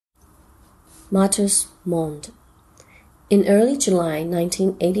Martyrs mourned. In early July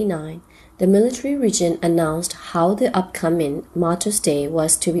 1989, the military regime announced how the upcoming Martyrs' Day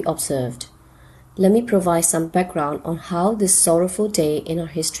was to be observed. Let me provide some background on how this sorrowful day in our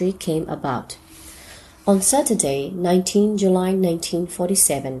history came about. On Saturday, 19 July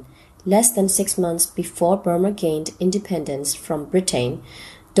 1947, less than 6 months before Burma gained independence from Britain,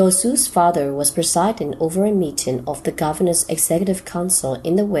 Dosu's father was presiding over a meeting of the Governor's Executive Council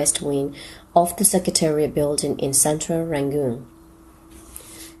in the West Wing of the Secretariat Building in central Rangoon.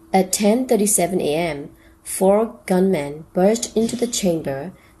 At 10:37 a.m., 4 gunmen burst into the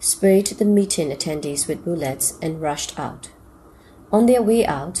chamber, sprayed the meeting attendees with bullets, and rushed out. On their way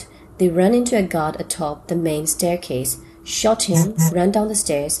out, they ran into a guard atop the main staircase, shot him, ran down the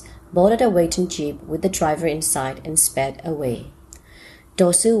stairs, boarded a waiting jeep with the driver inside, and sped away.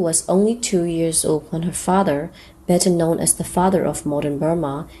 Dosu was only 2 years old when her father, better known as the father of modern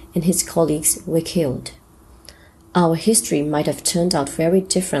Burma, and his colleagues were killed. Our history might have turned out very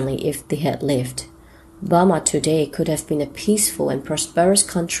differently if they had lived. Burma today could have been a peaceful and prosperous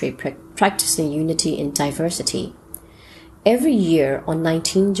country practicing unity in diversity. Every year on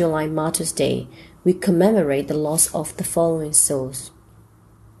 19 July Martyrs' Day, we commemorate the loss of the following souls.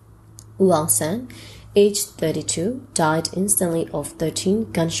 U Aung San, aged 32, died instantly of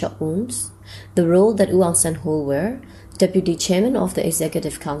 13 gunshot wounds. The role that U Aung San Hu were, Deputy Chairman of the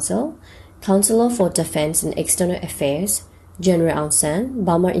Executive Council, Counselor for Defense and External Affairs, General Aung San,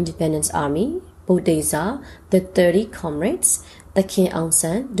 Burma Independence Army, Bodeza, the 30 Comrades, the King Aung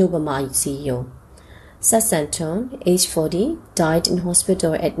San, Dobama CEO. Sasanton, aged 40, died in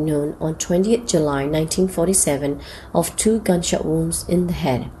hospital at noon on 20th July 1947 of 2 gunshot wounds in the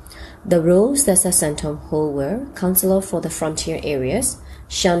head. The roles that Sasanton held were Counselor for the Frontier Areas,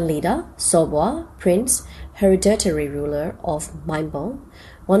 Shan leader, Sobwa, Prince, hereditary ruler of Maimbong,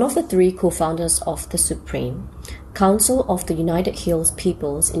 one of the 3 co-founders of the Supreme Council of the United Hills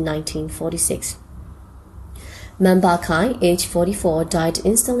Peoples in 1946. Memba Kai, aged 44, died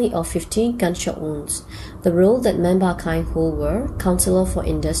instantly of 15 gunshot wounds. The role that Memba Kai held were Counselor for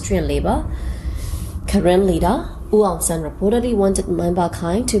Industry and Labor, Karen leader, U Aung San reportedly wanted Memba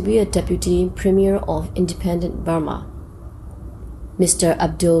Kai to be a deputy premier of independent Burma. Mr.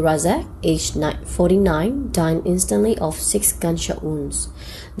 Abdul Razak, aged 49, died instantly of 6 gunshot wounds.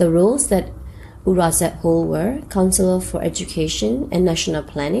 The roles that U Razak held were Counselor for Education and National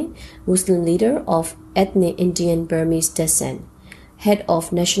Planning, Muslim leader of ethnic Indian Burmese descent, head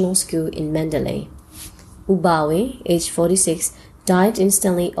of National School in Mandalay. Ubawe, aged 46, died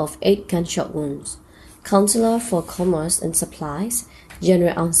instantly of 8 gunshot wounds. Counselor for Commerce and Supplies,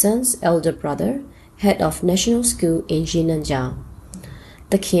 General Aung San's elder brother, head of National School in Jinanjiang.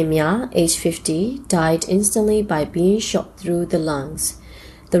 The Khmer, aged 50, died instantly by being shot through the lungs.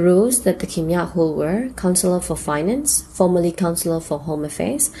 The roles that the Khmer held were Counselor for Finance, formerly Counselor for Home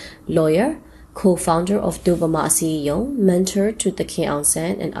Affairs, lawyer, co-founder of Dobama CEO, mentor to the King Aung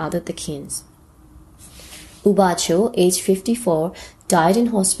San and other the kings. Ubacho, aged 54, died in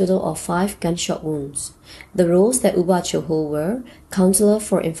hospital of 5 gunshot wounds. The roles that Ubacho held were Counselor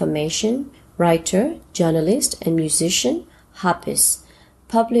for Information, writer, journalist, and musician, harpist,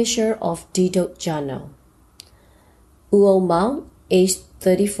 publisher of Didot Journal. Uo Mao, aged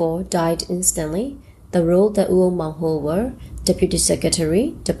 34, died instantly. The role that Uo Mao held were Deputy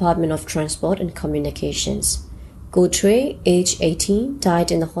Secretary, Department of Transport and Communications. Go Trey, aged 18,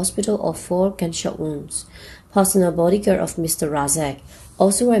 died in the hospital of 4 gunshot wounds. Personal bodyguard of Mr. Razak,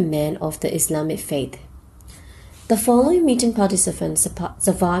 also a man of the Islamic faith. The following meeting participants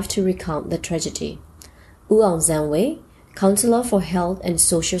survived to recount the tragedy. U Aung Zanwei, Counselor for Health and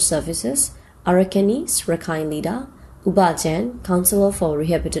Social Services, Arakanese Rakhine leader, Uba Jan, Counselor for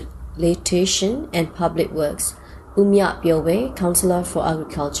Rehabilitation and Public Works, Umya Pyowe, Counselor for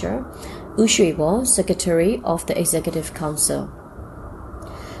Agriculture, Ushuibo, Secretary of the Executive Council.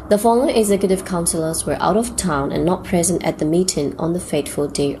 The following executive councillors were out of town and not present at the meeting on the fateful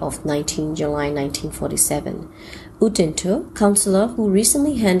day of 19 July 1947. U Tinto, councillor who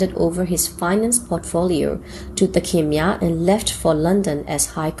recently handed over his finance portfolio to the Khmer and left for London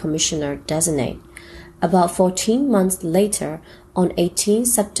as High Commissioner designate. About 14 months later, on 18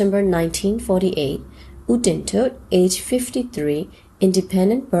 September 1948, U Tinto, aged 53,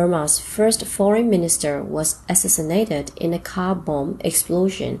 Independent Burma's first foreign minister, was assassinated in a car bomb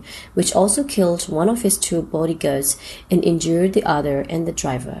explosion, which also killed one of his 2 bodyguards and injured the other and the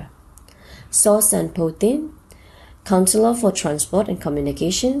driver. Saw San Potin, Counselor for Transport and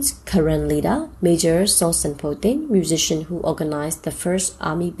Communications, current leader, Major Saw San Potin, musician who organized the first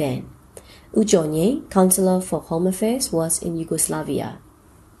army band. Ujonye, Counselor for Home Affairs, was in Yugoslavia.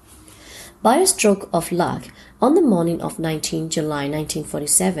 By a stroke of luck, on the morning of 19 July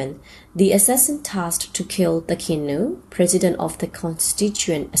 1947, the assassin tasked to kill the Kinu, president of the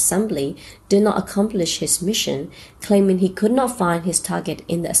Constituent Assembly, did not accomplish his mission, claiming he could not find his target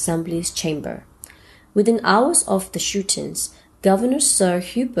in the Assembly's chamber. Within hours of the shootings, Governor Sir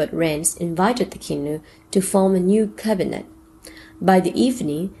Hubert Rance invited the Kinu to form a new cabinet. By the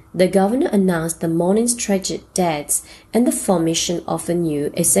evening, the governor announced the morning's tragic deaths and the formation of a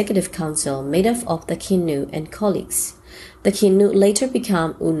new executive council made up of the Kinu and colleagues. The Kinu later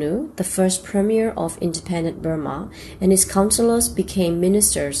became UNU, the first premier of independent Burma, and his councillors became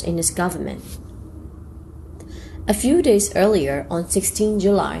ministers in his government. A few days earlier, on 16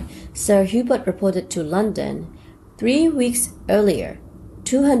 July, Sir Hubert reported to London. 3 weeks earlier,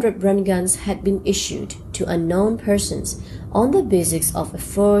 200 run guns had been issued to unknown persons on the basis of a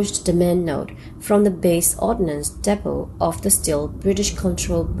forged demand note from the base ordnance depot of the still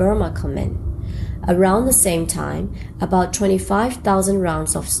British-controlled Burma Command. Around the same time, about 25,000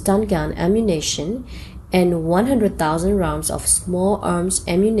 rounds of stun gun ammunition and 100,000 rounds of small arms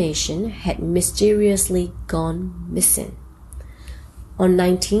ammunition had mysteriously gone missing. On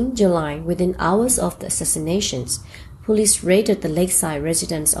 19 July, within hours of the assassinations, police raided the lakeside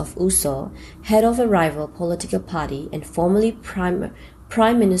residence of U So, head of a rival political party and formerly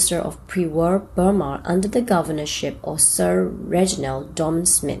Prime Minister of pre-war Burma under the governorship of Sir Reginald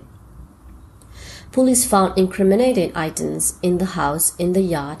Dorman-Smith. Police found incriminating items in the house, in the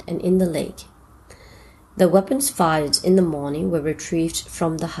yard, and in the lake. The weapons fired in the morning were retrieved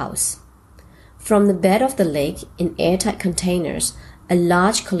from the house. From the bed of the lake, in airtight containers, a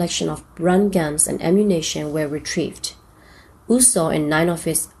large collection of run guns and ammunition were retrieved. U So and 9 of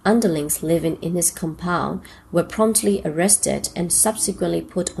his underlings living in his compound were promptly arrested and subsequently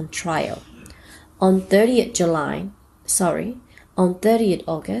put on trial. On 30th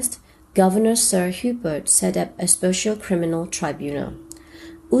August, Governor Sir Hubert set up a special criminal tribunal.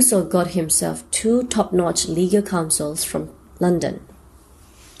 U So got himself 2 top-notch legal counsels from London.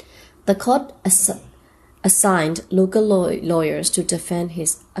 The court assigned local lawyers to defend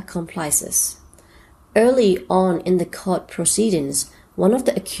his accomplices. Early on in the court proceedings, one of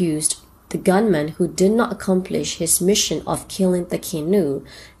the accused, the gunman who did not accomplish his mission of killing the Kinu,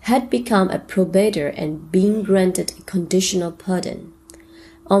 had become a probator and been granted a conditional pardon.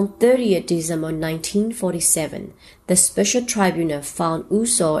 On 30th December 1947, the special tribunal found U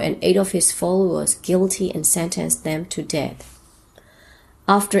So and 8 of his followers guilty and sentenced them to death.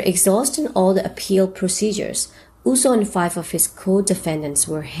 After exhausting all the appeal procedures, U So and 5 of his co-defendants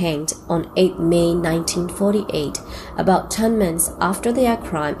were hanged on 8 May 1948, about 10 months after their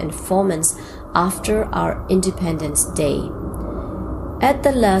crime and 4 months after our Independence Day. At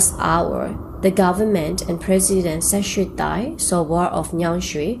the last hour, the government and President Seshui Tai, Sowar of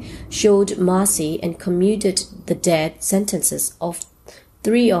Nyangshui, showed mercy and commuted the death sentences of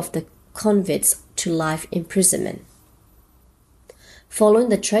 3 of the convicts to life imprisonment. Following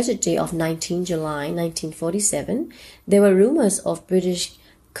the tragedy of 19 July 1947, there were rumors of British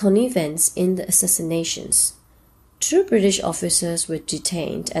connivance in the assassinations. 2 British officers were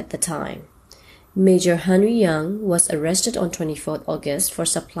detained at the time. Major Henry Young was arrested on 24 August for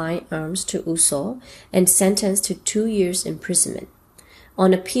supplying arms to U So and sentenced to 2 years imprisonment.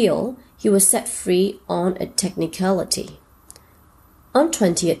 On appeal, he was set free on a technicality. On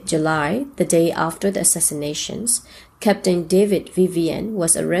 20th July, the day after the assassinations, Captain David Vivian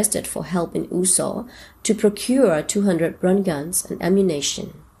was arrested for helping U So to procure 200 run guns and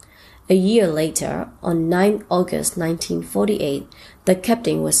ammunition. A year later, on 9 August 1948, the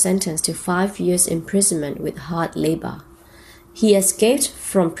captain was sentenced to 5 years imprisonment with hard labor. He escaped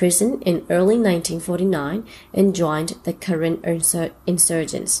from prison in early 1949 and joined the current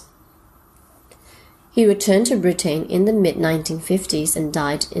insurgents. He returned to Britain in the mid-1950s and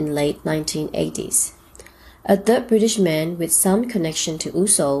died in late 1980s. A third British man with some connection to U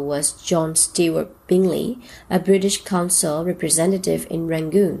So was John Stewart Bingley, a British consul representative in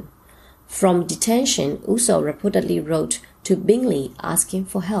Rangoon. From detention, U So reportedly wrote to Bingley asking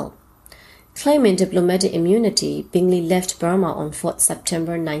for help. Claiming diplomatic immunity, Bingley left Burma on 4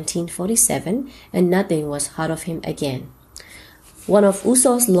 September 1947 and nothing was heard of him again. One of U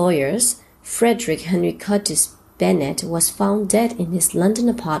So's lawyers, Frederick Henry Curtis Bennett, was found dead in his London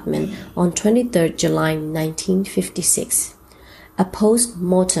apartment on 23 July 1956. A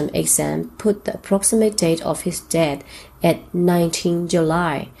post-mortem exam put the approximate date of his death at 19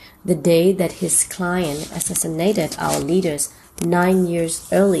 July, the day that his client assassinated our leaders 9 years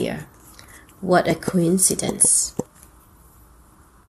earlier. What a coincidence!